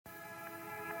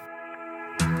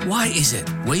Why is it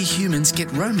we humans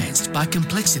get romanced by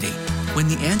complexity when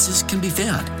the answers can be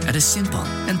found at a simple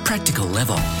and practical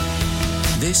level?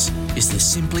 This is the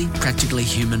Simply Practically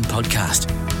Human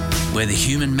podcast, where the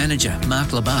human manager, Mark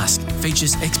Lebasque,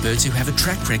 features experts who have a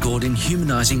track record in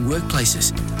humanising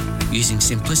workplaces, using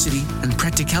simplicity and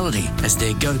practicality as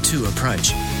their go-to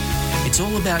approach. It's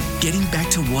all about getting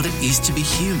back to what it is to be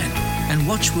human and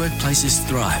watch workplaces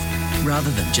thrive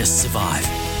rather than just survive.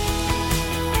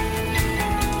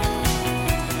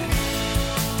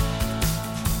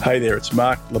 Hey there, it's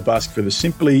Mark Lebasque for the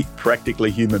Simply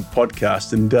Practically Human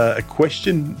podcast, and a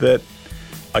question that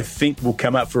I think will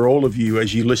come up for all of you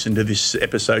as you listen to this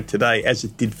episode today, as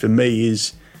it did for me,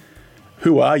 is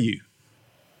who are you?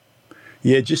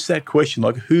 Yeah, just that question,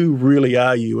 like who really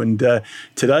are you? And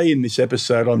today in this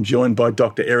episode, I'm joined by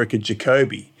Dr. Erica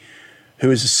Jacoby,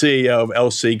 who is the CEO of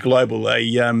LC Global,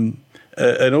 an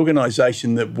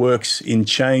organisation that works in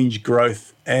change,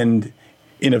 growth and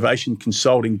innovation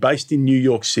consulting based in New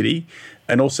York City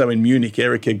and also in Munich.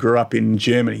 Erica grew up in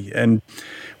Germany. And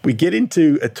we get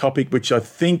into a topic which I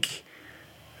think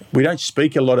we don't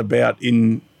speak a lot about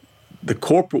in the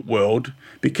corporate world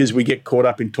because we get caught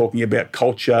up in talking about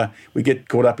culture, we get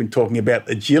caught up in talking about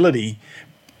agility.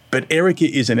 But Erica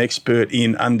is an expert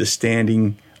in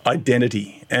understanding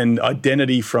identity, and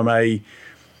identity from a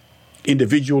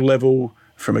individual level,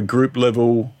 from a group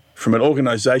level, from an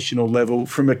organisational level,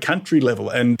 from a country level.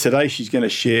 And today she's going to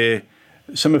share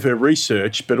some of her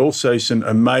research, but also some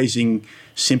amazing,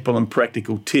 simple and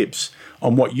practical tips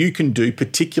on what you can do,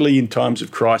 particularly in times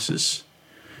of crisis,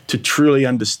 to truly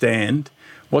understand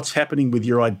what's happening with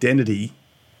your identity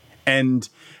and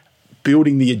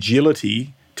building the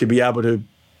agility to be able to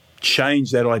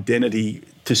change that identity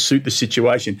to suit the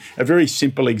situation. A very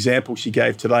simple example she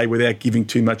gave today without giving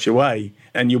too much away,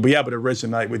 and you'll be able to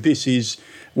resonate with this, is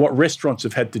what restaurants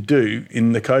have had to do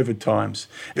in the COVID times.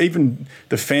 Even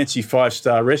the fancy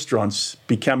five-star restaurants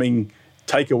becoming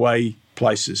takeaway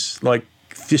places. Like,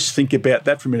 just think about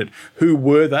that for a minute. Who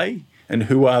were they and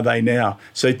who are they now?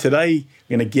 So today,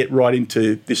 we're going to get right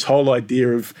into this whole idea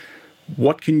of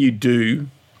what can you do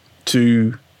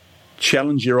to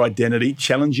challenge your identity,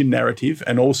 challenge your narrative,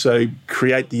 and also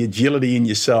create the agility in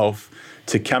yourself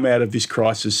to come out of this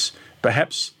crisis,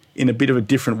 perhaps in a bit of a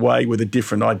different way with a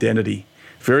different identity.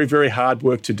 Very, very hard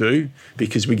work to do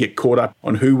because we get caught up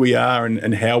on who we are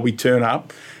and how we turn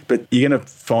up. But you're going to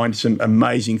find some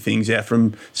amazing things out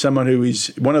from someone who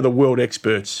is one of the world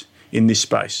experts in this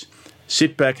space.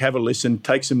 Sit back, have a listen,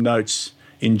 take some notes,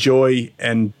 enjoy,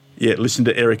 and listen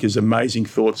to Erica's amazing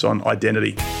thoughts on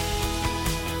identity.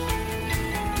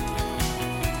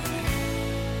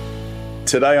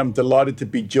 Today, I'm delighted to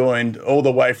be joined all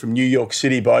the way from New York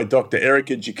City by Dr.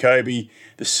 Erica Jacoby,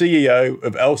 the CEO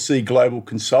of LC Global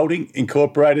Consulting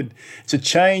Incorporated. It's a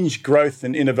change, growth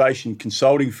and innovation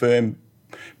consulting firm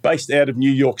based out of New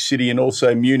York City and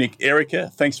also Munich. Erica,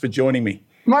 thanks for joining me.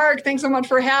 Mark, thanks so much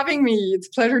for having me. It's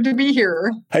a pleasure to be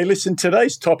here. Hey, listen,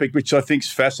 today's topic, which I think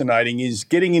is fascinating, is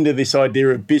getting into this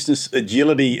idea of business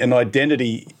agility and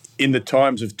identity in the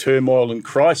times of turmoil and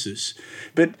crisis.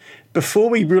 But before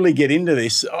we really get into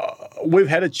this, we've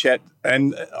had a chat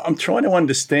and I'm trying to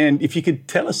understand if you could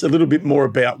tell us a little bit more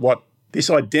about what this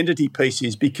identity piece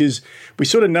is, because we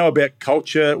sort of know about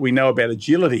culture, we know about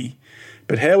agility,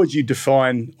 but how would you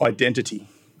define identity?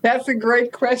 That's a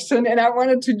great question. And I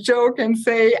wanted to joke and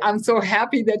say, I'm so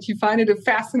happy that you find it a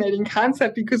fascinating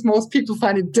concept because most people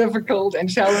find it difficult and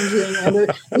challenging and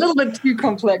a little bit too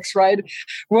complex, right?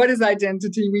 What is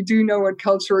identity? We do know what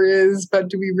culture is, but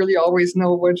do we really always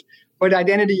know what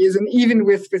identity is? And even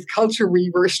with culture,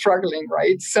 we're struggling,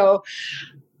 right? So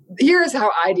here's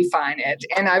how I define it.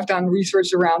 And I've done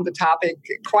research around the topic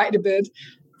quite a bit.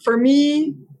 For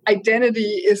me,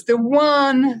 identity is the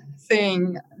one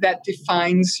thing that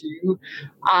defines you.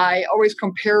 I always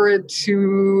compare it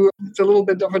to, it's a little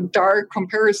bit of a dark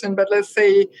comparison, but let's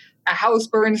say a house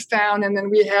burns down and then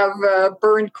we have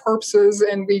burned corpses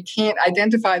and we can't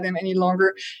identify them any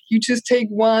longer. You just take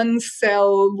one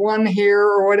cell, one hair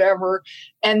or whatever,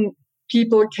 and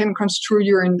people can construe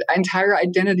your entire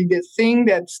identity. The thing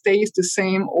that stays the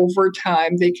same over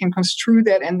time, they can construe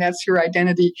that, and that's your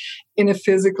identity in a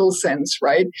physical sense,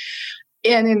 right?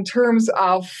 And in terms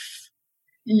of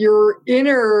your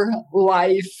inner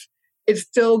life, it's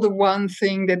still the one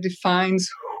thing that defines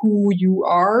who you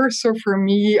are. So for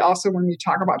me, also when we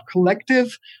talk about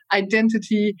collective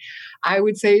identity, I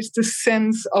would say it's the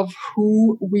sense of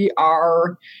who we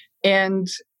are. And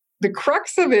the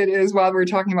crux of it is, while we're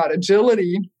talking about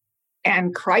agility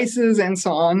and crisis and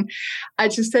so on, I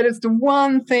just said it's the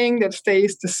one thing that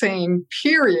stays the same,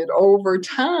 period, over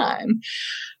time.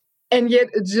 And yet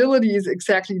agility is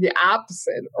exactly the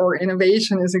opposite, or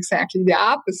innovation is exactly the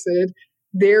opposite.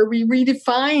 There we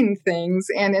redefine things,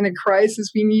 and in a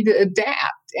crisis we need to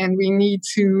adapt and we need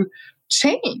to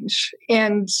change.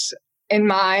 And in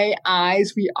my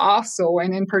eyes, we also,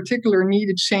 and in particular, need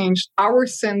to change our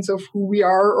sense of who we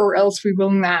are, or else we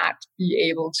will not be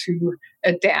able to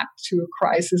adapt to a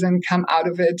crisis and come out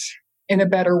of it in a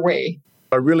better way.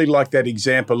 I really like that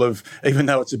example of, even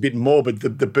though it's a bit morbid,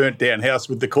 the burnt down house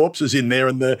with the corpses in there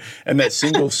and that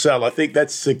single cell. I think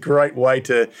that's a great way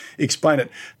to explain it.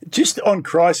 Just on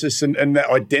crisis and that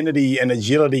identity and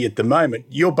agility at the moment,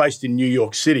 you're based in New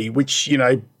York City, which,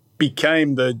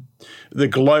 became the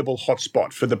global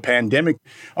hotspot for the pandemic.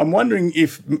 I'm wondering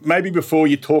if maybe before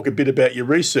you talk a bit about your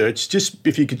research, just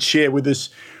if you could share with us,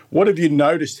 what have you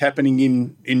noticed happening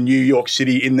in New York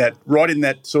City in that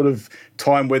sort of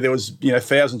time where there was,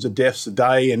 thousands of deaths a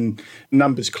day and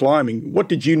numbers climbing? What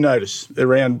did you notice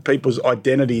around people's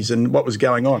identities and what was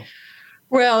going on?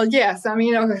 Well, yes. I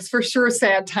mean, it's for sure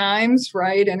sad times,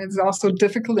 right? And it's also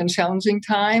difficult and challenging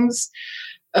times.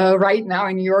 Right now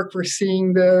in New York, we're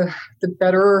seeing the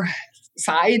better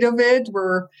side of it,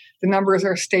 where the numbers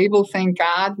are stable, thank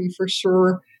God. We for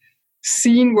sure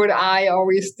seen what I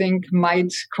always think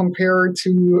might compare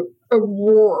to a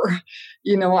war.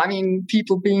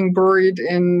 People being buried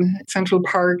in Central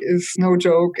Park is no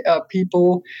joke.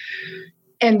 People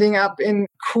ending up in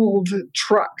cooled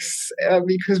trucks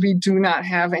because we do not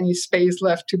have any space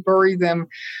left to bury them.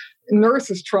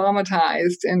 Nurses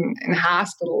traumatized in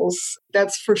hospitals.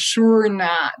 That's for sure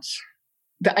not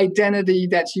the identity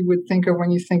that you would think of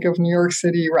when you think of New York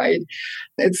City, right?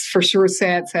 It's for sure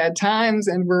sad times,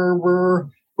 and we're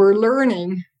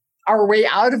learning our way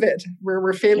out of it.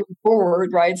 We're failing forward,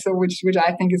 right? So which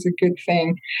I think is a good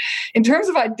thing. In terms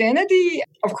of identity,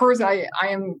 of course, I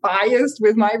am biased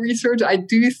with my research. I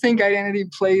do think identity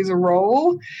plays a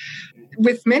role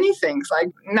with many things, like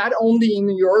not only in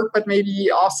New York, but maybe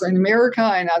also in America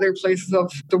and other places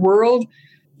of the world.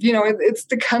 It's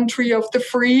the country of the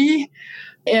free,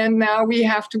 and now we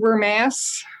have to wear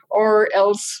masks or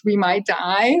else we might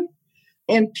die.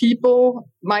 And people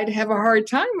might have a hard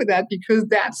time with that because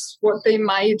that's what they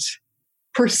might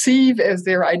perceive as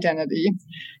their identity.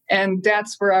 And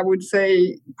that's where I would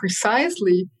say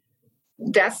precisely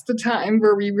that's the time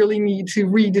where we really need to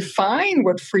redefine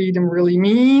what freedom really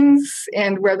means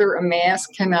and whether a mask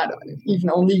cannot even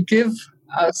only give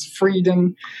us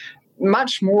freedom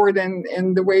much more than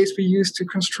in the ways we used to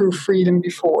construe freedom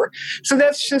before. So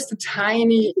that's just a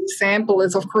tiny example.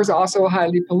 It's, of course, also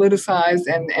highly politicized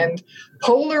and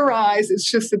polarized. It's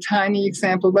just a tiny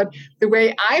example. But the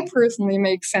way I personally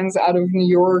make sense out of New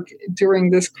York during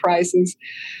this crisis,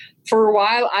 for a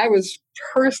while, I was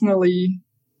personally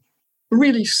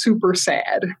really super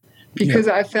sad because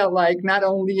I felt like not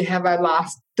only have I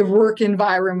lost the work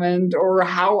environment or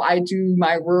how I do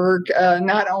my work,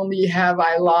 not only have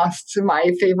I lost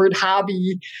my favorite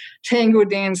hobby, tango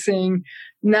dancing,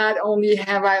 not only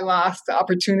have I lost the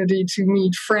opportunity to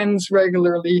meet friends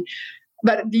regularly,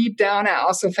 but deep down I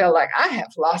also felt like I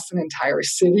have lost an entire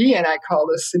city, and I call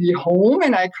this city home,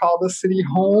 and I call the city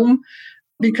home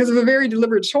because of a very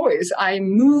deliberate choice. I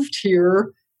moved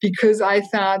here because I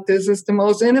thought this is the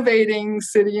most innovating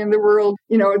city in the world.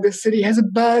 The city has a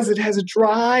buzz, it has a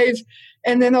drive,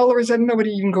 and then all of a sudden nobody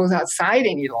even goes outside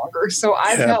any longer. So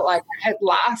I felt like I had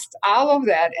lost all of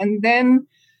that. And then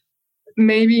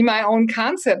maybe my own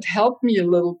concept helped me a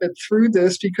little bit through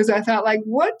this because I thought, like,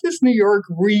 what does New York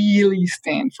really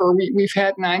stand for? We've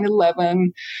had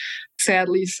 9/11.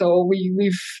 Sadly, so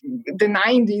the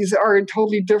 90s are a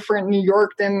totally different New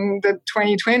York than the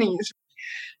 2020s.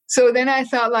 So then I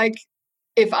thought, like,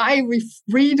 if I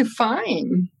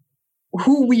redefine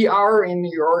who we are in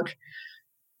New York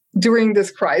during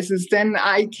this crisis, then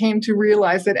I came to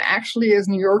realize that actually as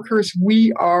New Yorkers,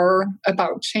 we are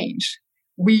about change.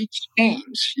 We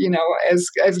change,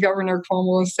 as Governor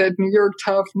Cuomo said, New York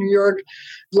tough, New York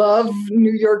love,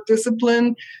 New York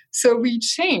discipline. So we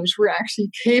change. We're actually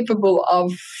capable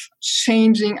of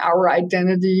changing our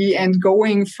identity and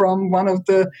going from one of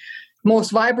the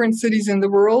most vibrant cities in the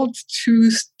world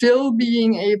to still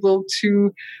being able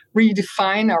to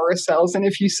redefine ourselves. And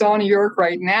if you saw New York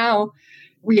right now,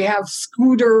 we have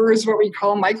scooters, what we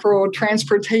call micro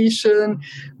transportation.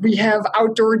 We have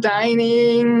outdoor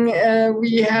dining.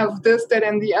 We have this, that,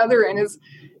 and the other. And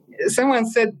someone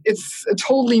said it's a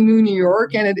totally new New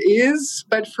York, and it is.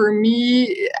 But for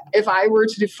me, if I were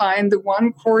to define the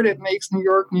one core that makes New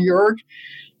York, New York,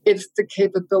 it's the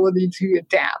capability to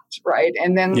adapt, right?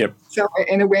 And then, So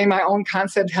in a way, my own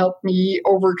concept helped me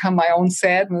overcome my own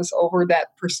sadness over that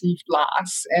perceived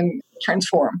loss and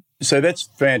transform. So that's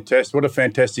fantastic. What a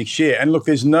fantastic share. And look,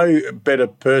 there's no better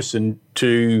person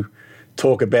to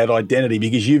talk about identity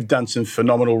because you've done some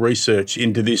phenomenal research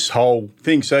into this whole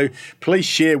thing. So please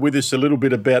share with us a little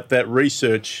bit about that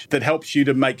research that helps you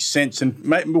to make sense and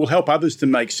will help others to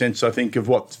make sense, I think, of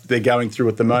what they're going through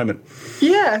at the moment.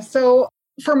 Yeah. So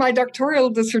for my doctoral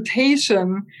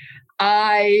dissertation,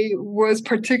 I was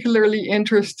particularly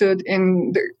interested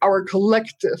in our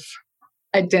collective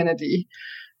identity.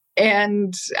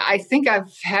 And I think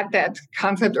I've had that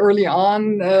concept early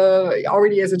on,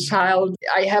 already as a child.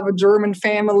 I have a German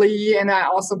family, and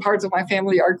parts of my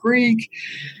family are Greek.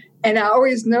 And I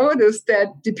always noticed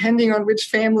that depending on which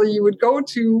family you would go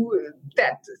to,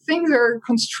 that things are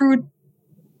construed,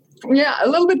 a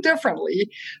little bit differently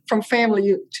from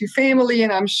family to family.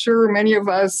 And I'm sure many of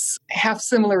us have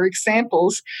similar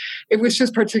examples. It was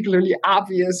just particularly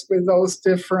obvious with those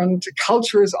different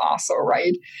cultures also,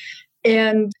 right?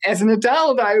 And as an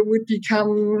adult, I would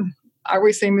become, I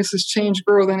always say Mrs. Change,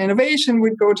 Growth, and Innovation,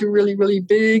 would go to really, really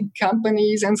big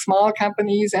companies and small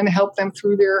companies and help them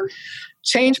through their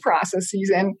change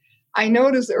processes. And I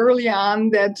noticed early on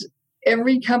that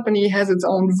every company has its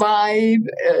own vibe.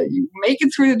 You make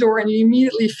it through the door and you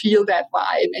immediately feel that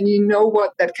vibe and you know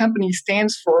what that company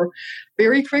stands for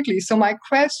very quickly. So my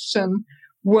question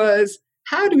was,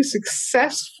 how do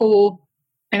successful,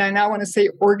 and I now want to say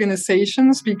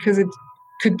organizations, because it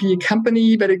could be a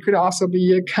company, but it could also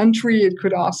be a country, it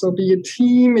could also be a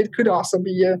team, it could also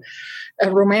be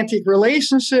a romantic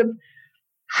relationship.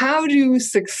 How do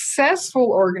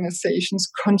successful organizations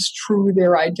construe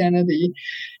their identity?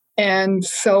 And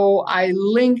so I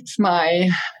linked my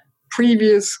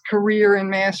previous career and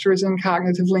master's in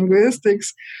cognitive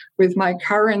linguistics with my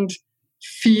current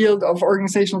field of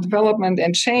organizational development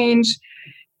and change,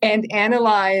 and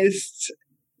analyzed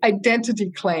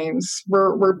identity claims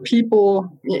where people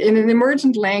in an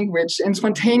emergent language, in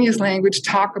spontaneous language,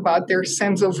 talk about their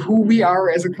sense of who we are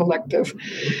as a collective.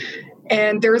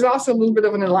 And there was also a little bit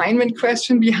of an alignment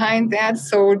question behind that.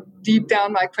 So deep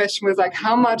down, my question was like,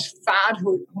 how much thought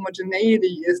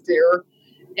homogeneity is there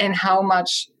and how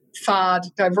much thought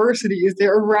diversity is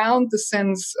there around the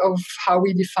sense of how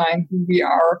we define who we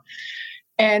are?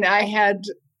 And I had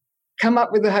come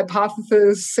up with a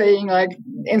hypothesis saying, like,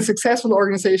 in successful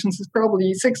organizations, it's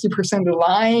probably 60%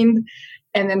 aligned,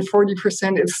 and then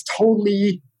 40% is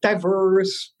totally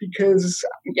diverse because,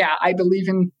 I believe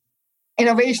in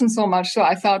innovation so much. So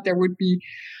I thought there would be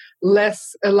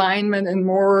less alignment and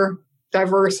more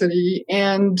diversity.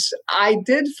 And I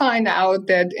did find out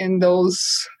that in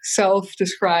those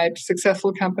self-described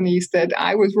successful companies that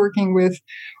I was working with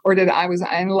or that I was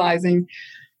analyzing,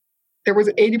 there was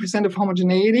 80% of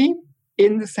homogeneity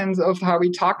in the sense of how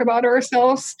we talk about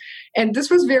ourselves. And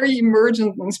this was very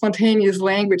emergent and spontaneous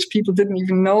language. People didn't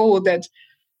even know that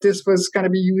this was going to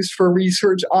be used for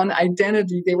research on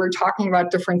identity. They were talking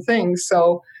about different things.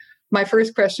 So my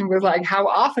first question was like, how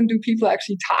often do people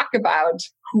actually talk about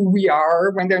who we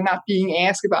are when they're not being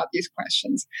asked about these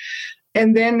questions?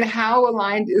 And then how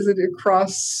aligned is it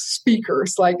across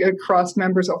speakers, like across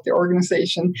members of the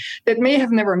organization that may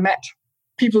have never met?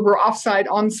 People were offsite,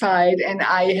 onsite, and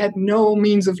I had no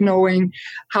means of knowing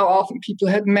how often people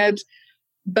had met.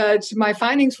 But my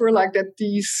findings were like that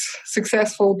these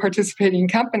successful participating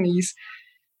companies,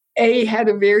 had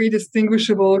a very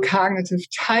distinguishable cognitive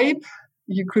type.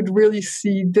 You could really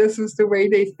see this is the way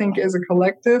they think as a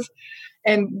collective.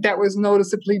 And that was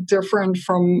noticeably different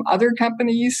from other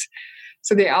companies.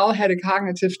 So they all had a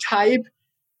cognitive type.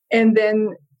 And then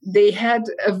they had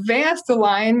a vast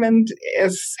alignment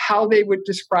as how they would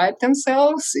describe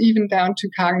themselves, even down to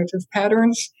cognitive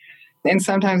patterns and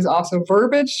sometimes also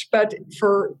verbiage. But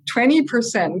for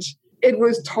 20%, it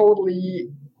was totally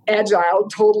agile,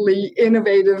 totally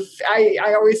innovative.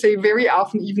 I always say very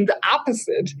often even the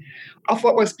opposite of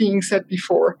what was being said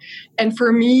before. And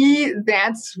for me,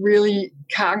 that's really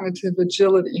cognitive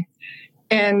agility.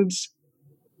 And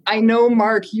I know,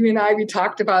 Mark, you and I, we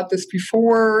talked about this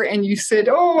before, and you said,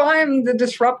 I'm the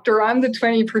disruptor, I'm the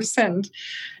 20%.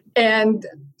 And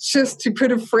just to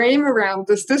put a frame around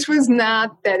this was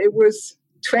not that it was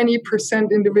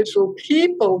 20% individual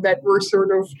people that were sort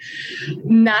of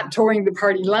not towing the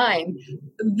party line.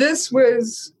 This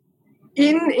was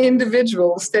in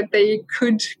individuals that they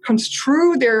could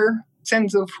construe their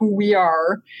sense of who we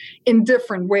are in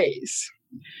different ways.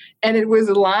 And it was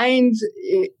aligned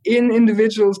in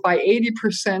individuals by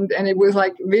 80%. And it was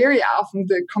like very often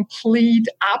the complete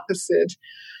opposite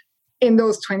in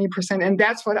those 20%. And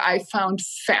that's what I found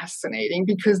fascinating,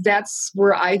 because that's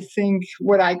where I think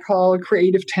what I call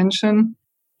creative tension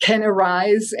can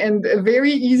arise. And a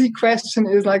very easy question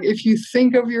is like, if you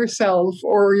think of yourself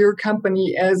or your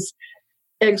company as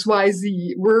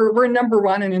XYZ, we're number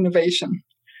one in innovation.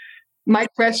 My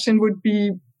question would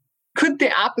be, could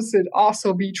the opposite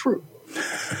also be true?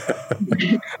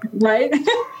 Right?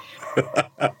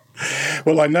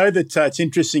 Well, I know that it's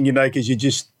interesting,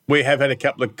 because we have had a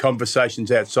couple of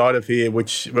conversations outside of here,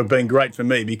 which have been great for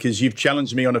me because you've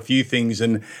challenged me on a few things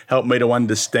and helped me to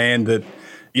understand that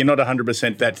you're not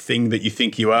 100% that thing that you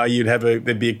think you are.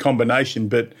 There'd be a combination,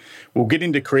 but we'll get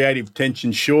into creative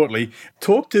tension shortly.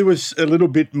 Talk to us a little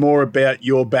bit more about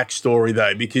your backstory,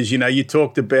 though, because, you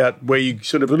talked about where you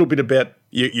a little bit about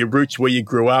your roots, where you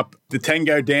grew up, the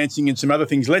tango dancing and some other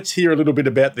things. Let's hear a little bit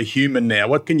about the human now.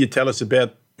 What can you tell us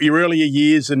about your earlier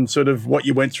years and sort of what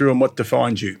you went through and what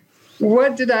defines you?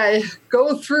 What did I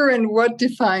go through and what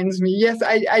defines me? Yes,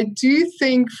 I do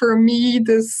think for me,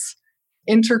 this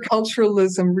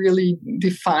interculturalism really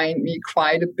defined me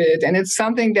quite a bit. And it's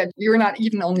something that you're not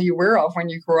even only aware of when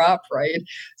you grow up, right?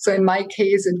 So in my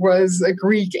case, it was a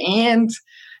Greek aunt.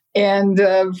 And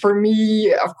for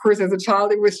me, of course, as a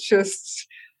child, it was just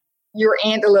your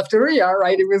Aunt Eleftheria,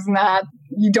 right? It was not,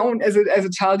 you don't, as a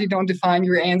child, you don't define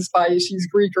your aunts by she's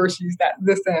Greek or she's that,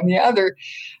 this, that, and the other.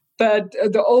 But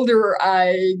the older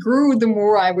I grew, the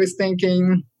more I was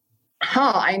thinking,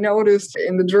 I noticed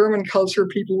in the German culture,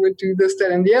 people would do this,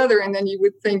 that, and the other. And then you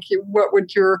would think, what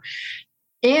would your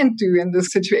aunt do in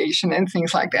this situation and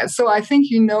things like that. So I think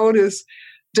you notice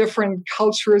different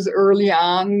cultures early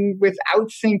on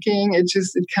without thinking. It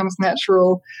comes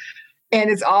natural. And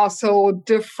it's also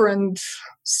different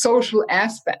social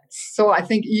aspects. So I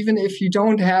think even if you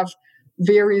don't have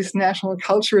various national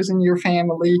cultures in your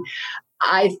family,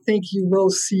 I think you will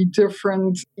see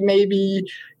different. Maybe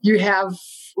you have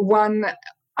one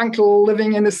uncle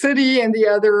living in the city and the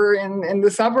other in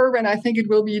the suburb. And I think it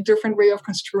will be a different way of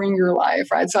construing your life,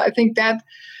 right? So I think that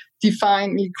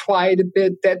defined me quite a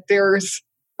bit, that there's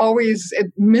always at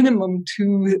minimum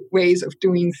two ways of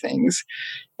doing things.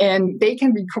 And they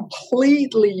can be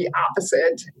completely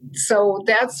opposite. So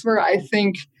that's where I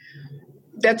think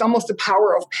that's almost the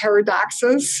power of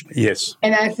paradoxes. Yes.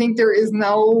 And I think there is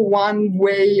no one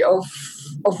way of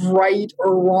right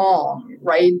or wrong,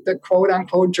 right? The quote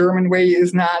unquote German way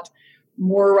is not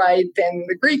more right than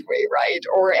the Greek way, right?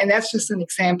 And that's just an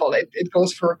example. It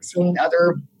goes for a zillion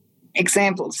other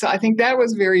examples. So I think that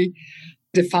was very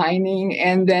defining.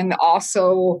 And then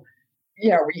also,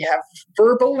 we have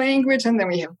verbal language and then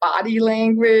we have body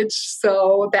language.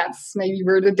 So that's maybe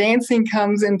where the dancing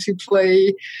comes into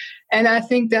play. And I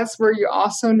think that's where you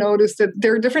also notice that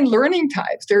there are different learning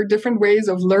types. There are different ways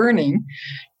of learning,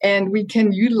 and we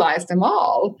can utilize them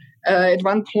all. At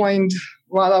one point,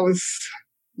 while I was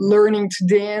learning to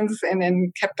dance and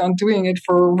then kept on doing it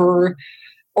for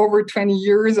over 20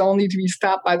 years, only to be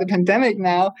stopped by the pandemic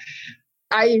now,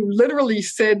 I literally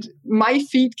said, my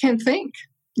feet can think.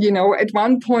 At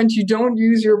one point, you don't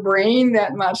use your brain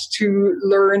that much to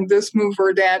learn this move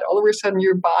or that. All of a sudden,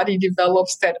 your body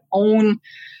develops that own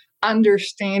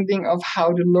understanding of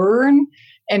how to learn.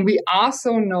 And we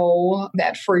also know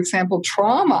that, for example,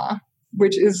 trauma,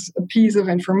 which is a piece of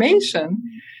information,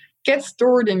 gets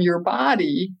stored in your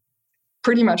body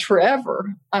pretty much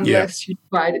forever unless you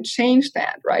try to change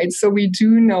that, right? So we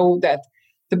do know that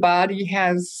the body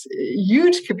has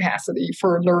huge capacity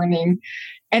for learning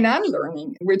and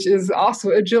unlearning, which is also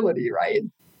agility, right?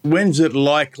 When's it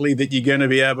likely that you're going to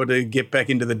be able to get back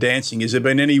into the dancing? Has there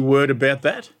been any word about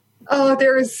that? Oh,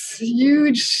 there's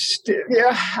huge,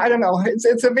 I don't know.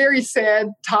 It's a very sad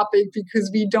topic because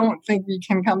we don't think we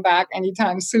can come back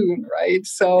anytime soon, right?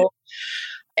 So,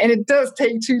 and it does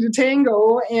take two to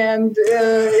tango, and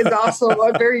it's also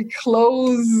a very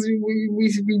close,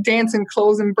 we dance in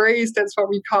close embrace, that's what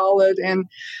we call it. And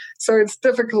so it's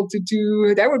difficult to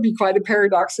do. That would be quite a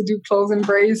paradox to do close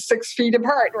embrace 6 feet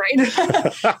apart, right?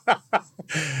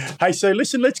 Hey, so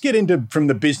listen, let's get into from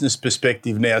the business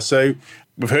perspective now. So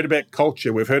we've heard about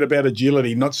culture, we've heard about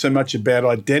agility, not so much about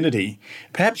identity.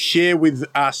 Perhaps share with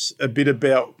us a bit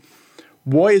about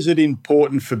why is it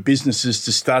important for businesses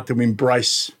to start to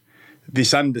embrace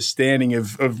this understanding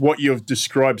of what you've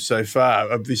described so far,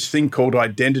 of this thing called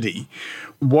identity.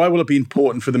 Why will it be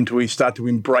important for them to start to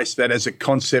embrace that as a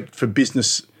concept for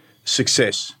business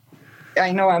success?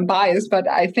 I know I'm biased, but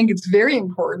I think it's very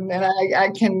important. And I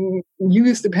can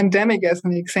use the pandemic as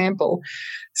an example.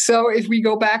 So if we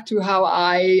go back to how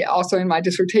I also in my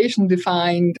dissertation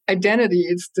defined identity,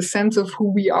 it's the sense of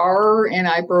who we are. And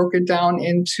I broke it down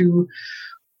into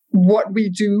what we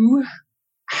do,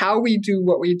 how we do,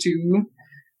 what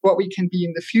we can be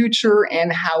in the future,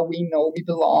 and how we know we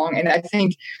belong. And I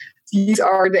think these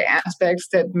are the aspects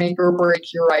that make or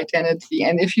break your identity.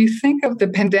 And if you think of the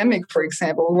pandemic, for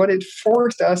example, what it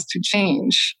forced us to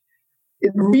change,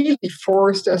 it really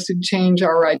forced us to change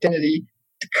our identity.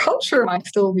 The culture might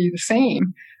still be the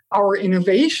same. Our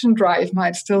innovation drive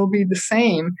might still be the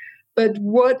same. But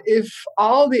what if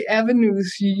all the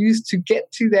avenues you used to get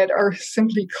to that are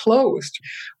simply closed?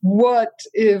 What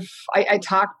if I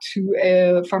talked to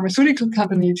a pharmaceutical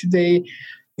company today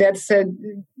that said,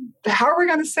 how are we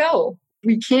going to sell?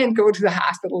 We can't go to the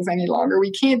hospitals any longer.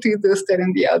 We can't do this, that,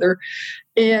 and the other.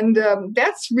 And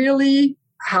that's really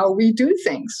how we do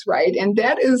things, right? And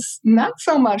that is not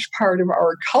so much part of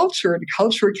our culture. The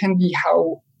culture can be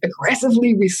how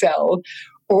aggressively we sell,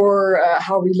 or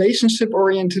how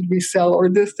relationship-oriented we sell, or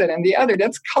this, that, and the other.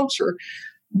 That's culture.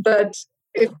 But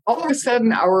if all of a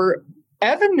sudden our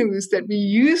avenues that we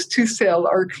used to sell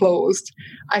are closed,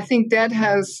 I think that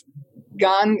has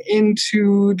gone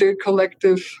into the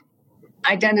collective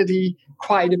identity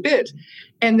quite a bit.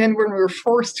 And then when we're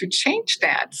forced to change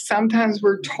that, sometimes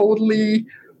we're totally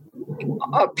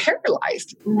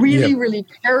paralyzed, really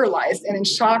paralyzed and in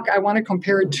shock. I want to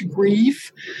compare it to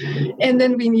grief. And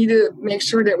then we need to make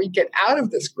sure that we get out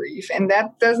of this grief. And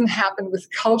that doesn't happen with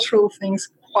cultural things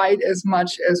quite as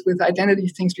much as with identity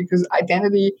things, because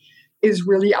identity is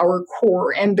really our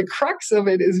core. And the crux of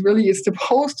it is really, it's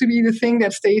supposed to be the thing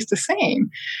that stays the same.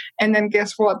 And then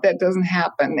guess what? That doesn't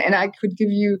happen. And I could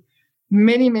give you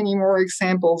many, many more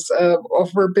examples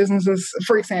of where businesses,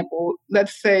 for example,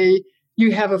 let's say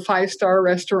you have a 5-star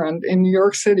restaurant in New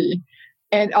York City,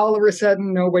 and all of a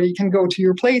sudden nobody can go to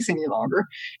your place any longer.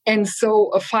 And so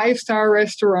a 5-star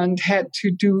restaurant had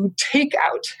to do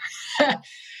takeout.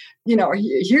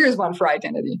 Here's one for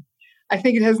identity. I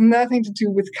think it has nothing to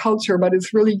do with culture, but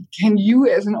it's really, can you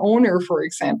as an owner, for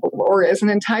example, or as an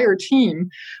entire team,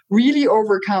 really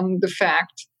overcome the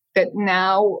fact that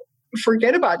now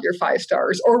forget about your 5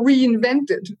 stars or reinvent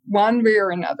it one way or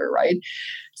another, right?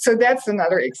 So that's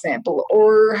another example.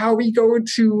 Or how we go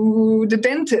to the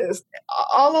dentist,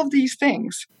 all of these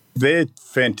things. They're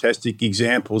fantastic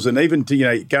examples. And even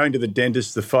to, going to the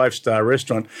dentist, the 5-star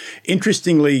restaurant.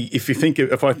 Interestingly,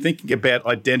 if I'm thinking about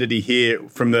identity here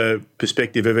from the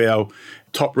perspective of our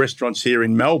top restaurants here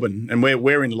in Melbourne, and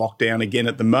we're in lockdown again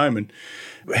at the moment,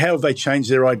 how have they changed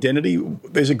their identity?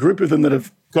 There's a group of them that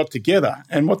have got together,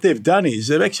 and what they've done is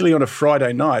they've actually on a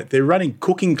Friday night, they're running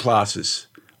cooking classes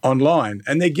online,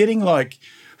 and they're getting like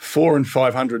 400 and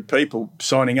 500 people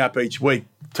signing up each week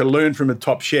to learn from a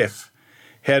top chef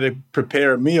how to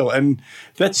prepare a meal. And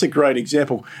that's a great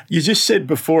example. You just said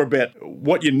before about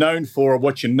what you're known for or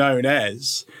what you're known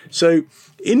as. So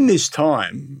in this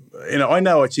time, I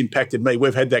know it's impacted me.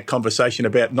 We've had that conversation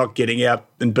about not getting out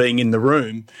and being in the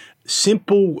room.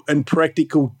 Simple and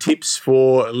practical tips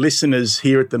for listeners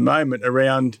here at the moment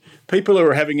around people who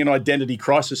are having an identity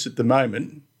crisis at the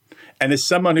moment. And as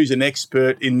someone who's an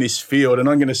expert in this field, and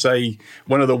I'm going to say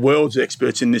one of the world's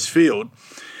experts in this field,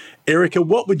 Erica,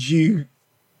 what would you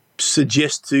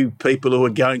suggest to people who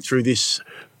are going through this?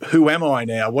 Who am I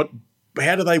now?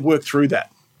 How do they work through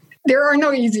that? There are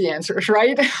no easy answers,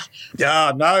 right?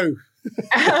 Yeah, no.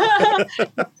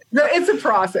 It's a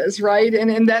process, right? And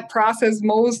in that process,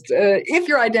 if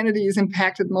your identity is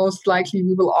impacted, most likely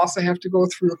we will also have to go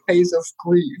through a phase of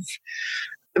grief.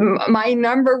 My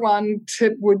number one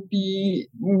tip would be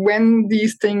when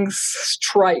these things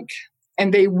strike,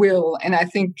 and they will, and I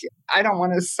think I don't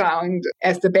want to sound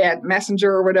as the bad messenger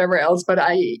or whatever else, but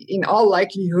in all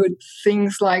likelihood,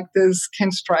 things like this can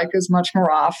strike us much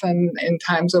more often in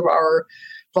times of our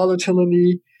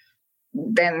volatility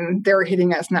than they're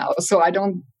hitting us now. So I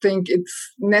don't think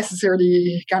it's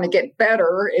necessarily going to get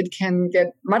better. It can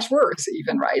get much worse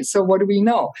even, right? So what do we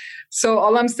know? So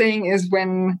all I'm saying is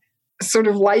when sort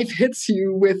of life hits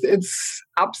you with its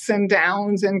ups and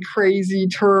downs and crazy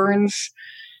turns,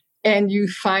 and you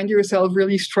find yourself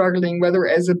really struggling, whether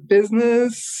as a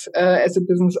business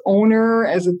owner,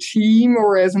 as a team,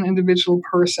 or as an individual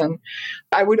person,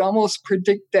 I would almost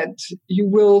predict that you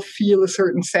will feel a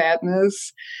certain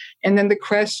sadness. And then the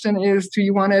question is, do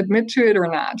you want to admit to it or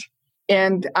not?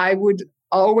 And I would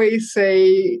always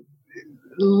say,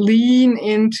 lean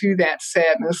into that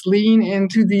sadness, lean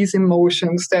into these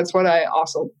emotions. That's what I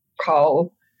also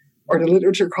call, or the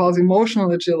literature calls,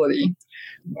 emotional agility.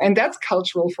 And that's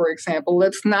cultural, for example.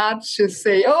 Let's not just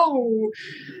say, oh,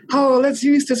 let's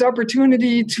use this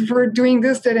opportunity for doing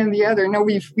this, that, and the other. No,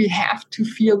 we have to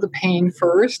feel the pain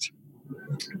first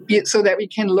so that we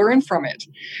can learn from it.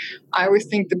 I always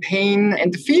think the pain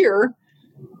and the fear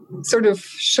sort of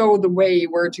show the way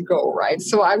where to go, right?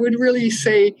 So I would really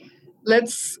say,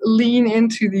 let's lean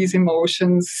into these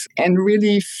emotions and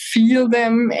really feel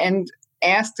them and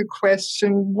ask the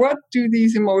question, what do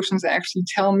these emotions actually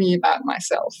tell me about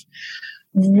myself?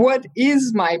 What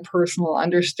is my personal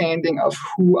understanding of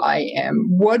who I am?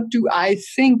 What do I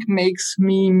think makes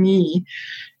me me?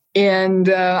 And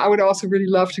I would also really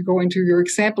love to go into your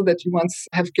example that you once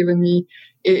have given me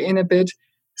in a bit.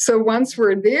 So once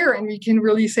we're there and we can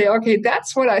really say, okay,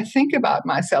 that's what I think about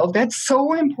myself. That's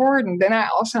so important. Then I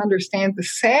also understand the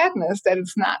sadness that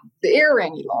it's not there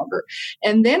any longer.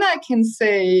 And then I can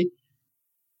say,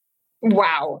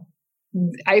 wow,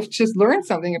 I've just learned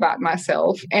something about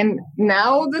myself. And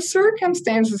now the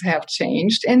circumstances have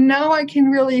changed. And now I can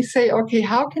really say, okay,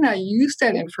 how can I use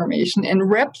that information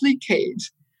and replicate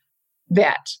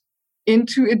that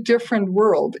into a different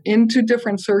world, into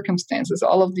different circumstances,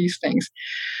 all of these things.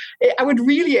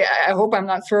 I hope I'm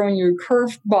not throwing you a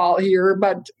curveball here,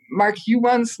 but Mark, you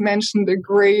once mentioned a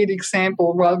great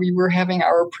example while we were having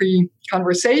our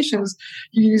pre-conversations.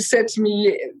 You said to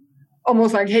me,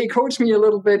 almost like, hey, coach me a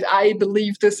little bit. I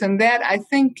believe this and that. I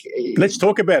think... Let's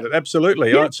talk about it.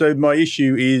 Absolutely. Yeah. Right, so my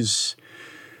issue is...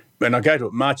 And I go to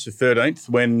it March the 13th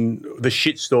when the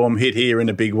shitstorm hit here in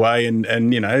a big way and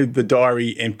the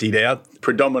diary emptied out.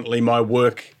 Predominantly my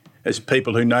work, as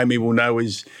people who know me will know,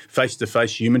 is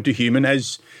face-to-face, human-to-human,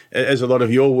 as a lot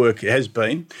of your work has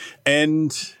been.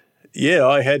 And, yeah,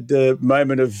 I had a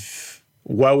moment of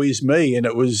woe is me, and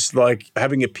it was like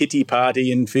having a pity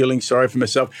party and feeling sorry for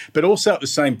myself, but also at the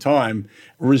same time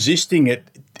resisting it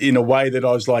in a way that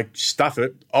I was like, stuff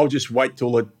it, I'll just wait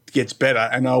till it gets better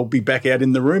and I'll be back out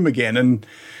in the room again. And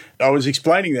I was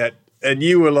explaining that and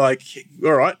you were like,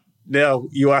 all right, now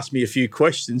you asked me a few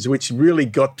questions which really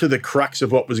got to the crux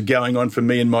of what was going on for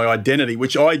me and my identity,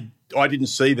 which I didn't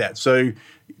see that. So do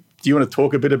you want to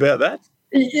talk a bit about that?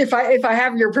 If I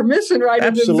have your permission, right?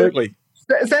 Absolutely.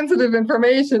 Sensitive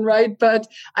information, right? But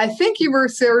I think you were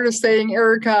sort of saying,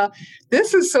 Erica,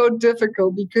 this is so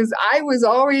difficult because I was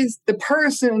always the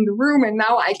person in the room and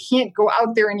now I can't go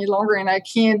out there any longer and I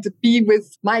can't be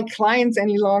with my clients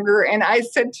any longer. And I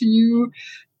said to you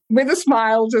with a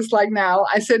smile, just like now,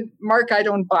 I said, Mark, I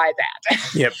don't buy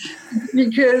that. Yep.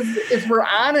 Because if we're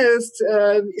honest,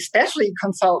 especially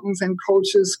consultants and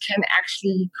coaches can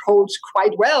actually coach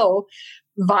quite well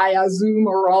via Zoom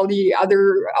or all these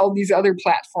other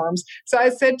platforms. So I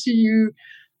said to you,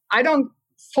 I don't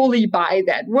fully buy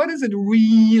that. What is it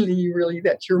really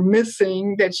that you're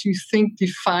missing that you think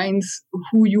defines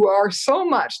who you are so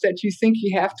much that you think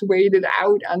you have to wait it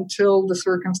out until the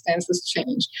circumstances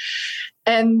change?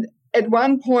 And at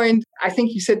one point, I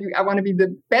think you said, I want to be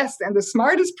the best and the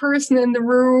smartest person in the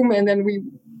room. And then we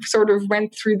sort of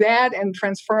went through that and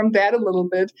transformed that a little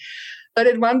bit. But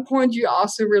at one point, you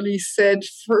also really said,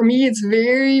 for me, it's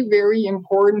very, very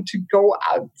important to go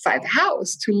outside the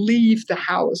house, to leave the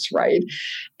house, right?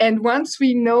 And once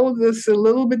we know this a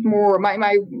little bit more,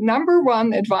 my number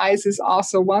one advice is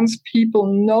also once people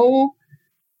know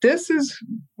this is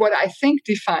what I think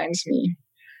defines me,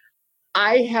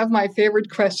 I have my favorite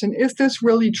question, is this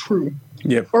really true?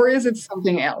 Yep. Or is it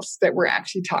something else that we're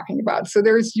actually talking about? So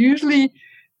there's usually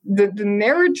the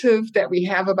narrative that we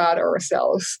have about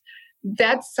ourselves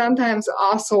that sometimes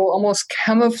also almost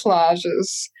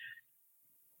camouflages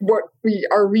what we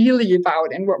are really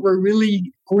about and what we're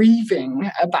really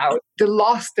grieving about, the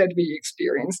loss that we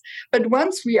experience. But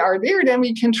once we are there, then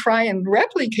we can try and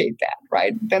replicate that,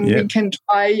 right? Then we can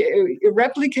try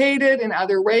replicate it in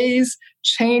other ways,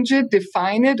 change it,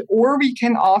 define it, or we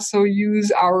can also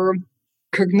use our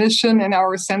cognition and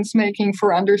our sense making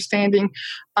for understanding,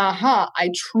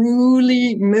 I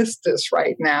truly miss this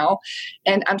right now.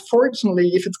 And unfortunately,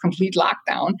 if it's complete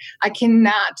lockdown, I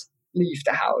cannot leave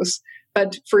the house.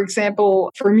 But for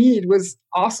example, for me, it was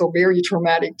also very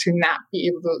traumatic to not be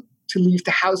able to leave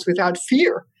the house without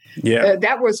fear. Yeah,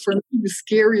 that was for me the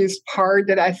scariest part,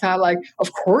 that I thought like,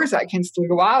 of course I can still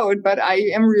go out, but I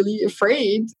am really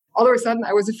afraid. All of a sudden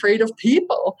I was afraid of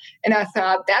people. And I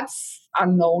thought that's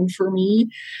unknown for me.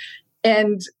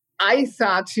 And I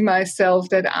thought to myself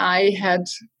that I had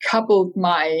coupled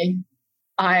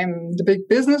I'm the big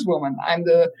businesswoman. I'm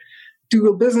the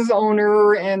dual business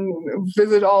owner and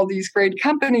visit all these great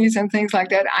companies and things like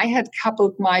that. I had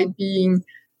coupled my being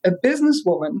a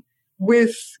businesswoman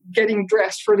with getting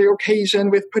dressed for the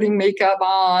occasion, with putting makeup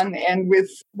on and with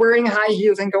wearing high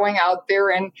heels and going out there.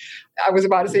 And I was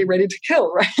about to say ready to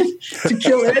kill, right? to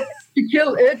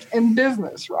kill it in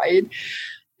business, right?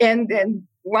 And then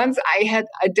once I had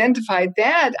identified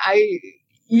that, I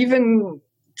even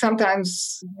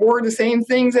sometimes wore the same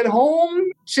things at home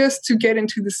just to get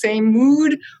into the same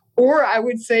mood. Or I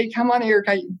would say, come on,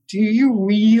 Erica, do you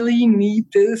really need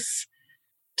this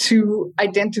to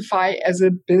identify as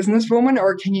a businesswoman,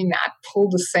 or can you not pull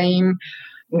the same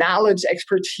knowledge,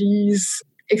 expertise,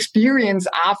 experience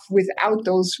off without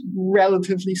those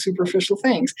relatively superficial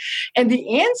things? And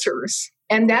the answers,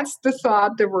 and that's the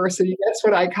thought diversity, that's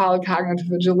what I call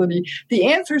cognitive agility, the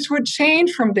answers would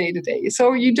change from day to day.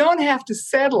 So you don't have to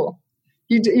settle.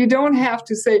 You don't have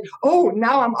to say, oh,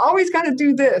 now I'm always going to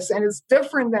do this, and it's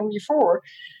different than before.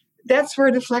 That's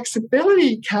where the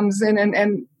flexibility comes in.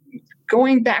 And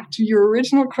going back to your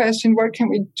original question, what can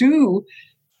we do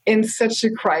in such a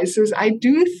crisis? I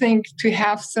do think to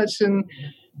have such an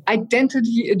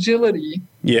identity agility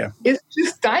is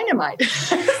just dynamite.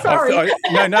 Sorry.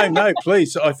 No,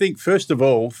 please. I think, first of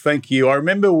all, thank you. I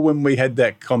remember when we had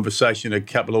that conversation a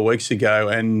couple of weeks ago,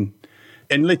 and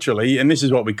literally, and this is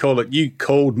what we call it, you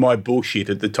called my bullshit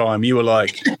at the time. You were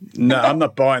like, no, I'm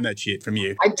not buying that shit from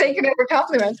you. I take it as a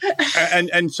compliment.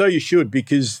 and so you should,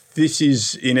 because this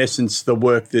is, in essence, the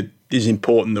work that is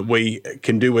important that we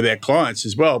can do with our clients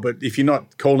as well. But if you're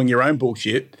not calling your own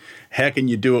bullshit, how can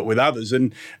you do it with others?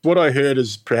 And what I heard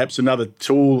as perhaps another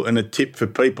tool and a tip for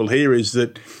people here is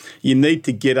that you need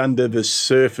to get under the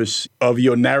surface of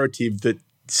your narrative that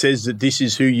says that this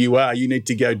is who you are. You need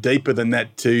to go deeper than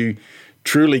that to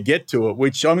truly get to it,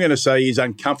 which I'm going to say is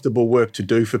uncomfortable work to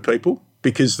do for people,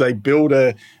 because they build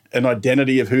an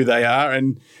identity of who they are.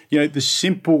 And, the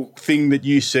simple thing that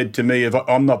you said to me of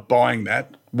I'm not buying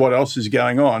that, what else is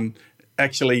going on,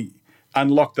 actually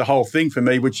unlocked the whole thing for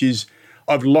me, which is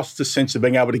I've lost the sense of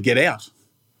being able to get out,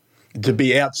 to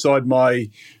be outside my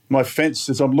fence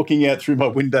as I'm looking out through my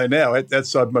window now,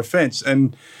 outside my fence.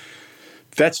 And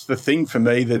that's the thing for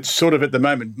me that's sort of at the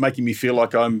moment making me feel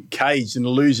like I'm caged and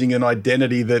losing an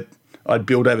identity that I'd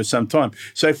built over some time.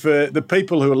 So for the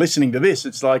people who are listening to this,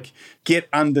 it's like get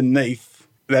underneath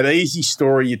that easy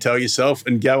story you tell yourself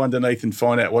and go underneath and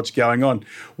find out what's going on.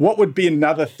 What would be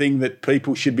another thing that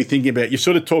people should be thinking about? You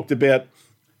sort of talked about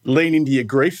lean into your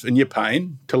grief and your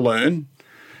pain to learn,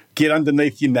 get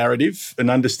underneath your narrative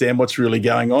and understand what's really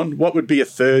going on. What would be a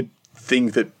third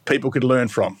thing that people could learn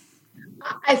from?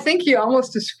 I think you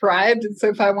almost described it. So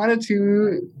if I wanted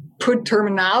to put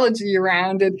terminology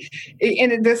around it,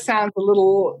 and it does sound a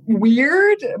little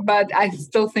weird, but I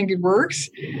still think it works.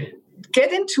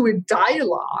 Get into a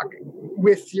dialogue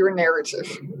with your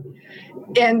narrative.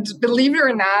 And believe it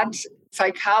or not,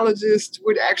 psychologists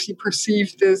would actually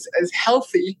perceive this as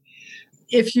healthy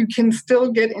if you can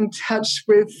still get in touch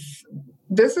with,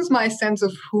 this is my sense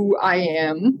of who I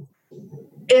am.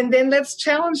 And then let's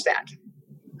challenge that.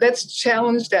 Let's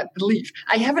challenge that belief.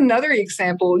 I have another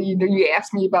example. You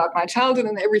asked me about my childhood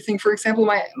and everything. For example,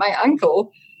 my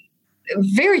uncle,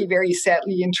 very, very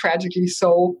sadly and tragically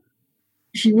so,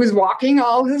 he was walking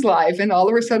all his life, and all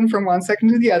of a sudden, from one second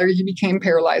to the other, he became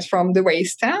paralyzed from the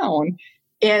waist down.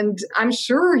 And I'm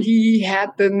sure he had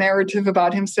the narrative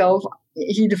about himself.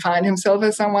 He defined himself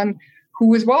as someone who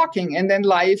was walking, and then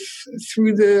life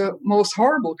threw the most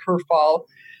horrible curveball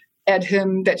at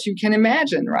him that you can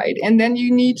imagine, right? And then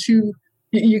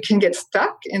you can get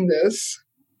stuck in this.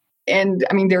 And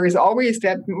I mean, there is always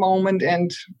that moment, and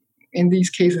in these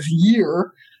cases,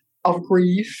 year of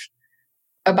grief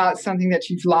about something that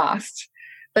you've lost.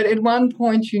 But at one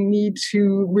point, you need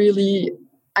to really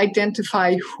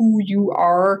identify who you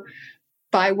are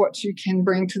by what you can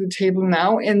bring to the table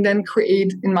now, and then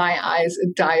create, in my eyes, a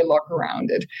dialogue around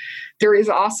it. There is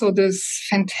also this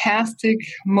fantastic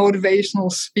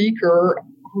motivational speaker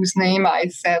whose name I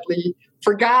sadly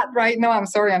forgot right now. I'm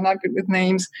sorry, I'm not good with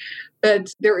names. But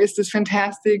there is this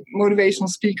fantastic motivational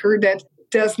speaker that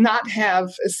does not have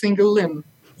a single limb.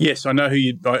 Yes, I know who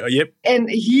you... yep. And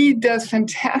he does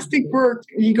fantastic work.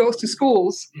 He goes to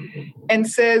schools and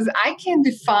says, I can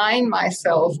define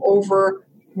myself over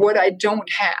what I don't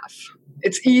have.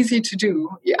 It's easy to do.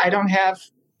 I don't have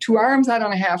 2 arms. I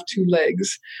don't have 2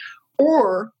 legs.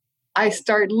 Or I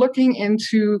start looking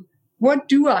into, what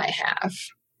do I have?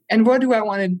 And what do I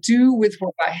want to do with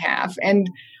what I have? And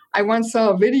I once saw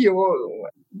a video,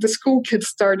 the school kids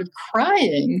started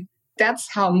crying.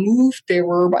 That's how moved they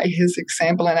were by his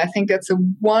example. And I think that's a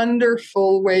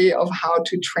wonderful way of how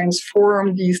to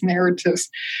transform these narratives.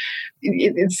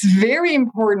 It's very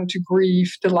important to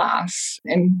grieve the loss.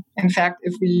 And in fact,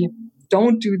 if we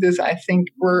don't do this, I think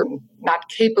we're not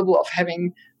capable of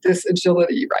having this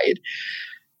agility, right?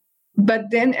 But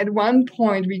then at one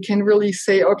point, we can really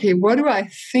say, okay, what do I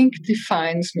think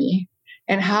defines me?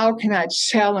 And how can I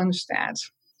challenge that?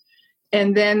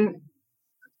 And then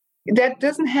that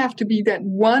doesn't have to be that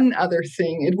one other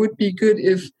thing. It would be good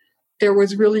if there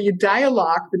was really a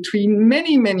dialogue between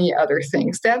many, many other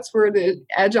things. That's where the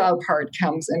agile part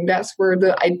comes in. That's where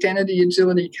the identity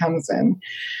agility comes in.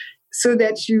 so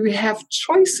that you have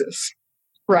choices,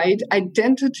 right?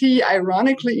 Identity,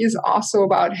 ironically, is also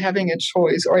about having a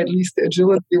choice, or at least the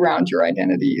agility around your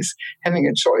identity is having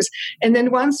a choice. And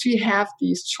then once you have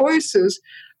these choices,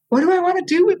 what do I want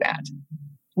to do with that?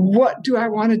 What do I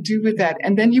want to do with that?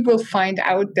 And then you will find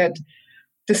out that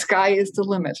the sky is the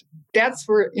limit. That's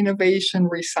where innovation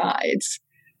resides.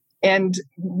 And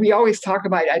we always talk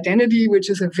about identity, which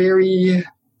is a very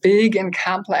big and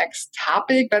complex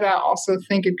topic, but I also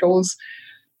think it goes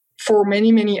for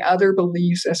many, many other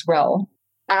beliefs as well.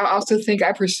 I also think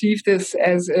I perceive this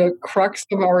as a crux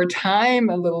of our time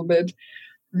a little bit,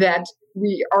 that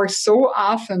we are so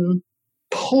often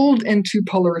pulled into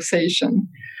polarization.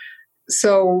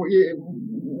 So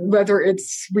whether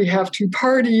it's we have two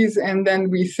parties and then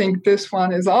we think this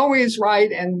one is always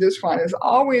right and this one is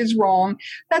always wrong,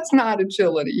 that's not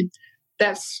agility.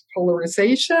 That's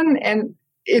polarization. And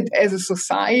it, as a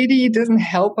society, doesn't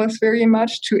help us very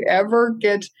much to ever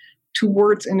get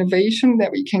towards innovation,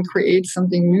 that we can create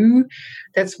something new.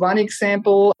 That's one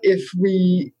example. If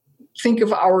we think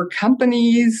of our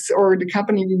companies or the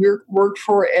company we work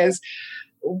for as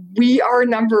we are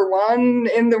number one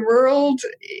in the world,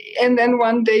 and then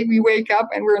one day we wake up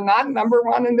and we're not number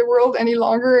one in the world any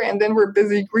longer, and then we're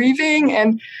busy grieving.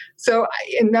 And so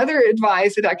another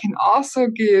advice that I can also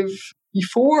give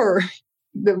before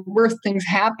the worst things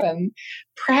happen,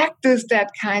 practice that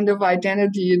kind of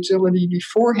identity agility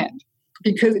beforehand,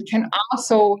 because it can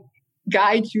also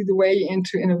guide you the way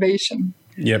into innovation.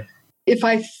 Yep. If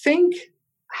I think,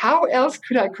 how else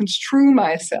could I construe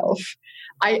myself?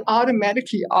 I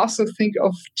automatically also think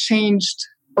of changed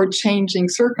or changing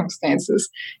circumstances.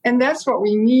 And that's what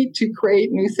we need to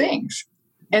create new things.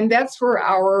 And that's where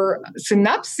our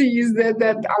synapses,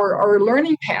 that our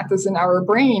learning paths in our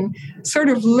brain sort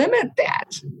of limit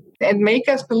that and make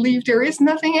us believe there is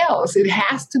nothing else. It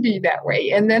has to be that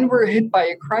way. And then we're hit by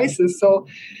a crisis. So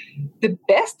the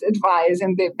best advice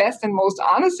and the best and most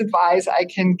honest advice I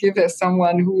can give as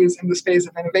someone who is in the space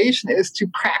of innovation is to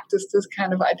practice this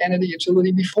kind of identity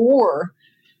agility before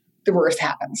the worst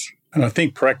happens. And I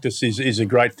think practice is a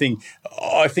great thing.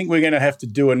 I think we're going to have to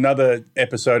do another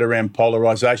episode around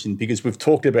polarization, because we've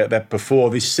talked about that before.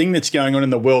 This thing that's going on in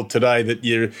the world today, that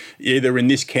you're either in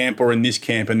this camp or in this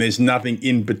camp and there's nothing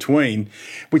in between,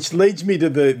 which leads me to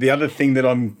the other thing that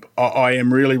I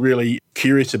am really, really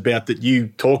curious about, that you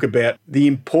talk about, the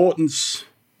importance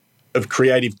of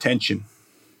creative tension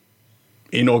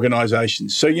in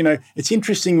organizations. So, it's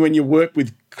interesting when you work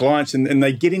with clients and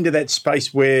they get into that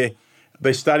space where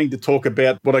they're starting to talk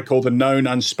about what I call the known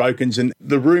unspokens, and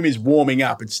the room is warming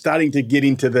up. It's starting to get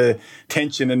into the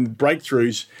tension and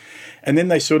breakthroughs, and then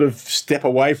they sort of step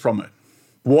away from it.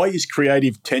 Why is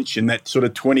creative tension, that sort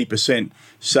of 20%,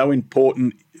 so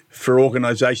important for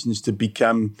organizations to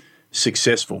become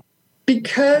successful?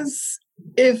 Because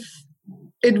if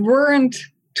it weren't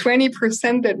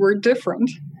 20% that were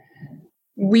different,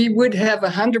 we would have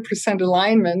 100%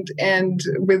 alignment. And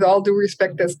with all due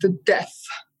respect, that's the death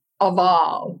of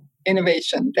all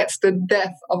innovation. That's the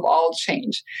death of all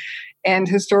change. And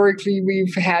historically,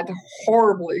 we've had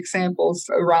horrible examples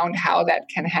around how that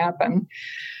can happen.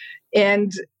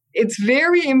 And it's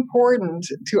very important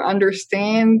to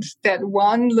understand that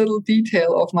one little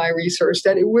detail of my research,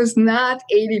 that it was not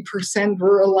 80%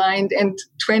 were aligned and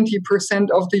 20%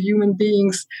 of the human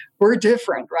beings were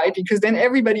different, right? Because then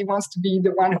everybody wants to be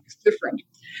the one who's different,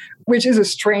 which is a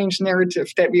strange narrative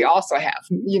that we also have.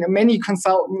 Many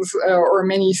consultants or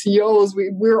many CEOs, we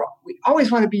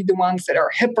always want to be the ones that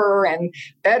are hipper and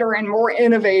better and more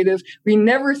innovative. We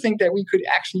never think that we could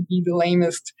actually be the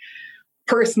lamest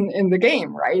person in the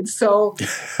game, right? So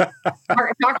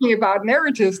talking about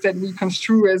narratives that we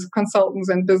construe as consultants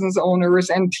and business owners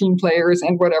and team players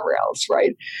and whatever else,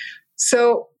 right?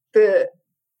 So the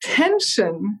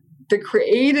tension, the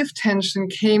creative tension,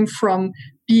 came from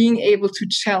being able to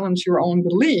challenge your own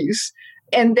beliefs,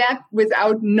 and that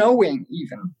without knowing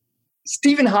even.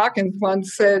 Stephen Hawking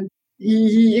once said,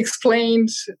 he explained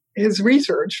his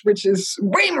research, which is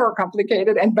way more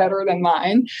complicated and better than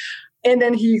mine. And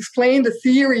then he explained a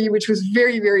theory which was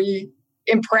very, very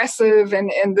impressive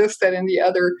and this, that, and the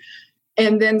other.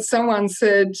 And then someone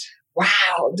said,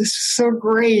 wow, this is so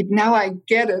great. Now I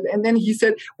get it. And then he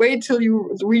said, wait till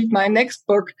you read my next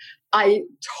book. I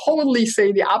totally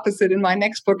say the opposite in my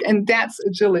next book. And that's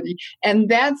agility. And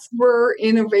that's where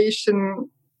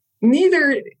innovation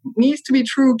neither needs to be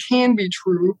true, can be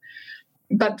true.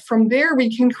 But from there,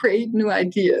 we can create new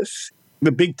ideas.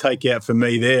 The big takeout for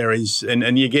me there is, and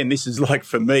again, this is like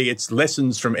for me, it's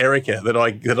lessons from Erica that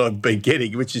I've been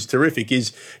getting, which is terrific,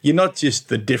 is you're not just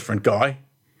the different guy.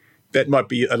 that might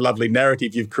be a lovely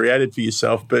narrative you've created for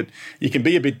yourself, but you can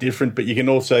be a bit different, but you can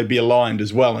also be aligned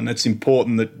as well. And it's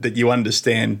important that you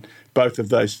understand both of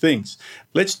those things.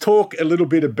 Let's talk a little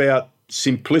bit about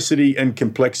simplicity and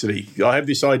complexity. I have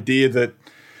this idea that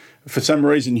for some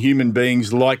reason human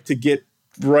beings like to get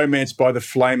romanced by the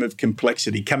flame of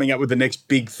complexity, coming up with the next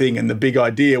big thing and the big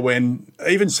idea, when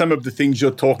even some of the things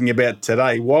you're talking about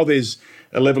today, while there's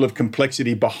a level of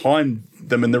complexity behind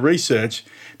them in the research,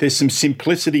 there's some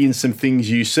simplicity in some things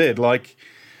you said, like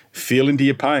feel into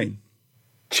your pain,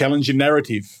 challenge your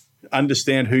narrative,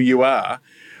 understand who you are.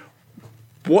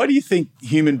 Why do you think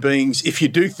human beings, if you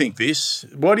do think this,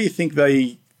 why do you think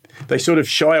they sort of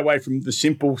shy away from the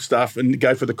simple stuff and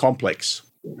go for the complex?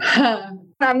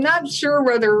 I'm not sure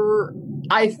whether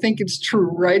I think it's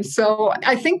true, right? So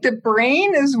I think the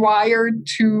brain is wired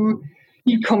to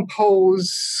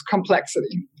decompose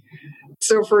complexity.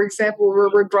 So, for example,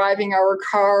 we're driving our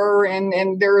car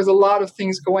and there is a lot of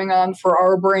things going on for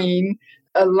our brain,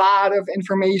 a lot of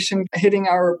information hitting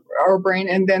our brain,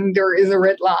 and then there is a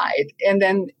red light. And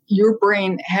then your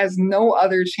brain has no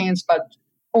other chance but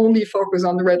only focus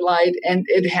on the red light, and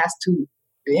it has to,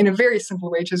 in a very simple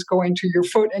way, just go into your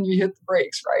foot and you hit the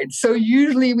brakes, right? So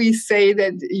usually we say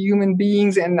that human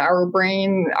beings and our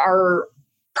brain are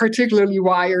particularly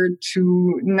wired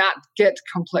to not get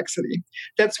complexity.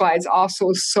 That's why it's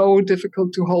also so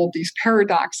difficult to hold these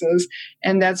paradoxes.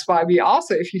 And that's why we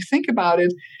also, if you think about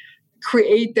it,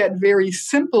 create that very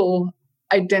simple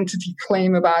identity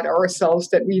claim about ourselves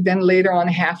that we then later on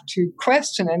have to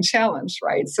question and challenge,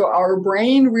 right? So our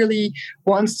brain really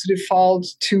wants to default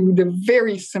to the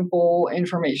very simple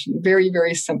information, very,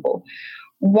 very simple.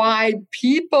 Why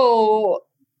people,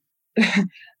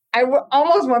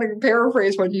 almost want to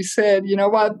paraphrase what you said,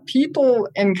 why people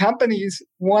and companies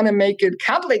want to make it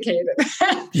complicated.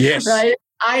 Yes. Right?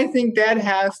 I think that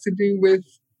has to do with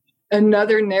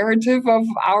another narrative of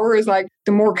ours, like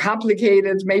the more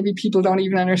complicated, maybe people don't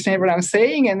even understand what I'm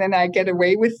saying, and then I get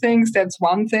away with things. That's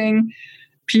one thing.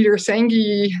 Peter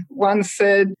Senge once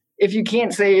said, if you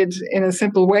can't say it in a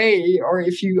simple way, or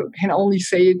if you can only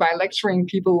say it by lecturing,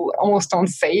 people almost don't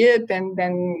say it, then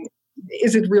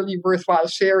is it really worthwhile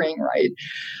sharing, right?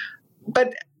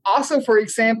 But also, for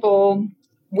example,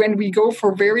 when we go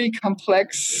for very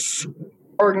complex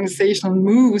organizational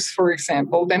moves, for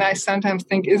example, then I sometimes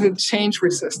think, is it change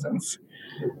resistance?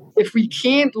 If we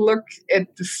can't look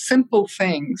at the simple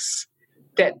things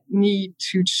that need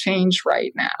to change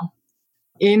right now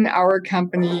in our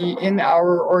company, in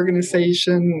our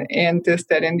organization, and this,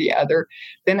 that, and the other,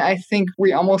 then I think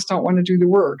we almost don't want to do the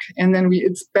work. And then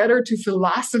it's better to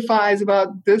philosophize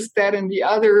about this, that, and the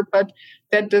other, but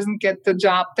that doesn't get the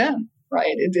job done.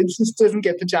 Right? It just doesn't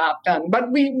get the job done. But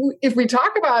if we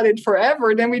talk about it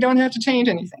forever, then we don't have to change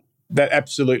anything. That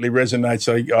absolutely resonates.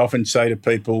 I often say to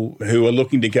people who are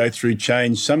looking to go through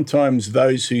change, sometimes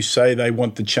those who say they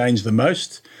want to change the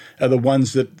most are the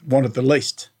ones that want it the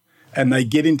least. And they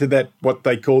get into that, what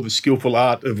they call the skillful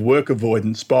art of work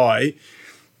avoidance, by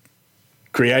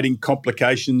creating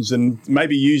complications and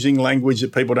maybe using language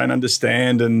that people don't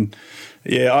understand. And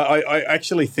I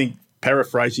actually think,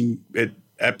 paraphrasing it,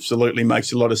 absolutely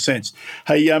makes a lot of sense.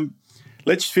 Hey,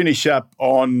 let's finish up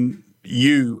on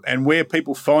you and where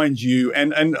people find you.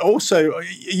 And also, are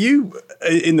you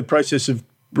in the process of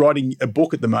writing a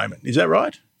book at the moment? Is that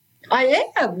right? I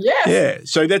am, yes. Yeah,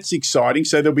 so that's exciting.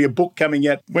 So there'll be a book coming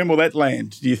out. When will that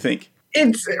land, do you think?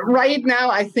 It's right now,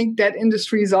 I think that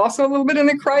industry is also a little bit in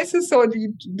a crisis. So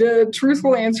the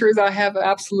truthful answer is I have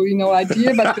absolutely no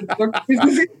idea. But the book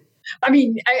is,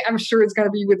 I'm sure it's going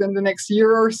to be within the next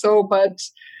year or so, but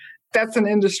that's an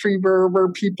industry where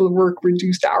people work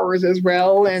reduced hours as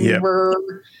well. And where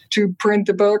to print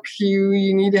the book, you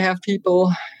need to have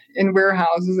people in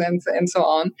warehouses and so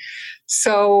on.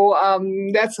 So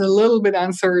that's a little bit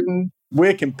uncertain.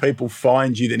 Where can people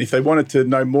find you then? If they wanted to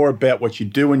know more about what you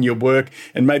do in your work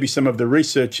and maybe some of the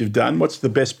research you've done, what's the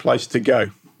best place to go?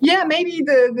 Yeah, maybe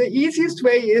the easiest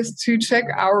way is to check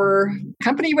our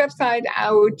company website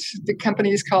out. The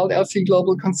company is called LC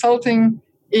Global Consulting,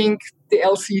 Inc. The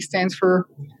LC stands for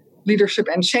Leadership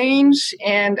and Change.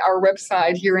 And our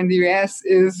website here in the US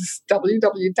is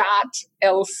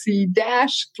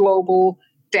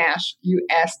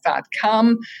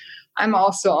www.lc-global-us.com. I'm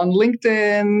also on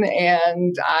LinkedIn,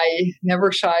 and I never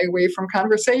shy away from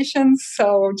conversations,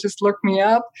 so just look me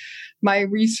up. My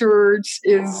research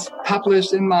is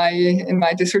published in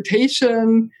my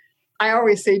dissertation. I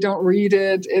always say don't read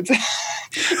it.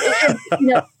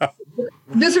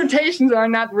 Dissertations are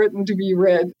not written to be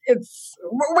read.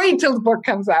 Wait till the book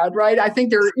comes out, right? I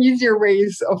think there are easier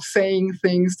ways of saying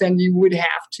things than you would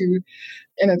have to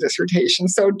in a dissertation.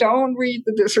 So don't read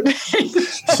the dissertation.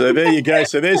 So there you go.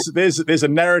 So there's a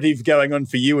narrative going on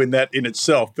for you in that in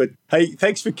itself. But hey,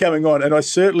 thanks for coming on. And I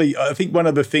think one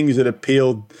of the things that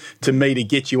appealed to me to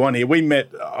get you on here, we met,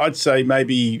 I'd say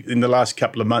maybe in the last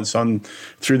couple of months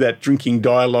through that Drinking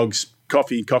Dialogues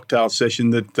coffee and cocktail session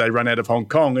that they run out of Hong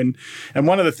Kong. And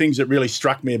one of the things that really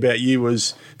struck me about you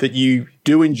was that you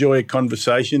do enjoy a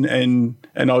conversation, and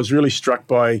I was really struck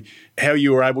by how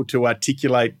you were able to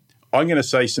articulate, I'm going to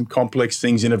say, some complex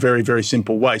things in a very, very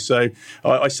simple way. So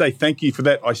I say thank you for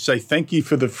that. I say thank you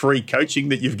for the free coaching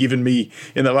that you've given me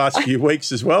in the last few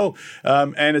weeks as well.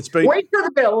 And it's been... Wait for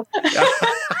the bill.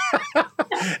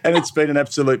 And it's been an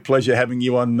absolute pleasure having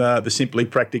you on the Simply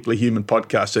Practically Human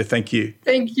podcast. So thank you.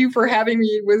 Thank you for having me.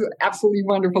 It was absolutely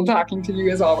wonderful talking to you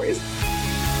as always.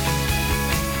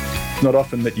 Not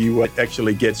often that you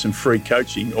actually get some free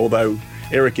coaching, although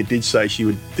Erica did say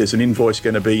there's an invoice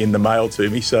going to be in the mail to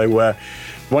me. So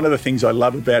one of the things I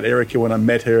love about Erica, when I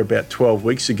met her about 12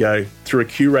 weeks ago through a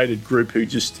curated group who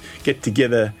just get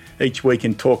together each week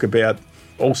and talk about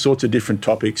all sorts of different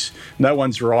topics. No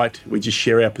one's right. We just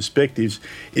share our perspectives,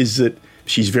 is that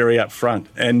she's very upfront.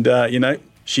 And,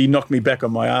 she knocked me back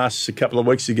on my ass a couple of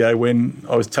weeks ago when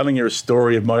I was telling her a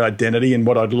story of my identity and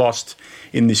what I'd lost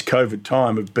in this COVID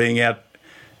time of being out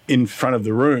in front of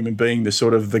the room and being the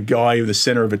sort of the guy in the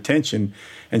center of attention.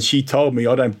 And she told me,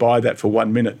 I don't buy that for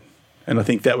 1 minute. And I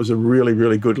think that was a really,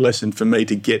 really good lesson for me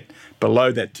to get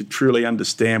below that, to truly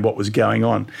understand what was going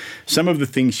on. Some of the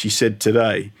things she said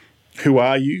today: who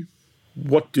are you?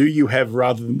 What do you have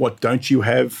rather than what don't you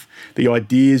have? The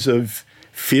ideas of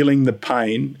feeling the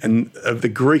pain and of the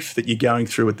grief that you're going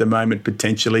through at the moment,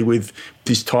 potentially with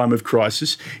this time of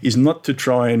crisis, is not to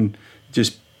try and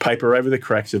just paper over the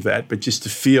cracks of that, but just to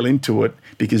feel into it,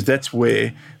 because that's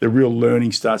where the real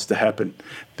learning starts to happen.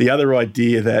 The other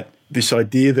idea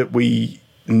that we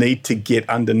need to get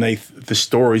underneath the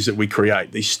stories that we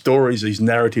create, these stories, these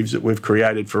narratives that we've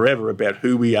created forever about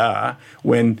who we are,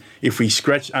 when if we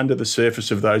scratch under the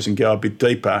surface of those and go a bit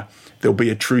deeper, there'll be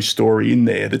a true story in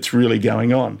there that's really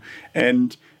going on.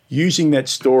 And using that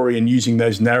story and using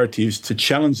those narratives to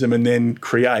challenge them and then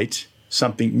create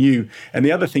something new. And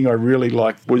the other thing I really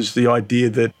liked was the idea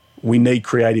that we need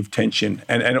creative tension,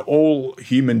 and all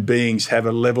human beings have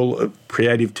a level of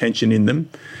creative tension in them.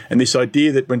 And this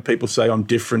idea that when people say I'm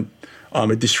different, I'm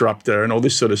a disruptor and all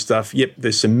this sort of stuff, yep,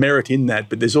 there's some merit in that,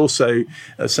 but there's also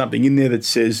something in there that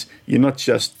says you're not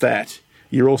just that,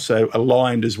 you're also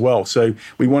aligned as well. So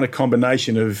we want a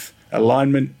combination of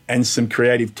alignment and some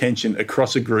creative tension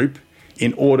across a group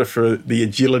in order for the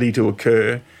agility to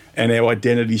occur and our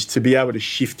identities to be able to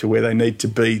shift to where they need to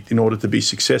be in order to be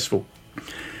successful.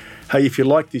 Hey, if you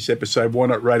liked this episode, why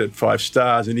not rate it 5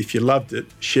 stars? And if you loved it,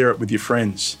 share it with your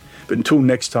friends. But until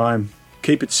next time,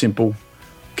 keep it simple,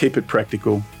 keep it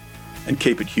practical, and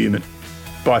keep it human.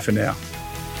 Bye for now.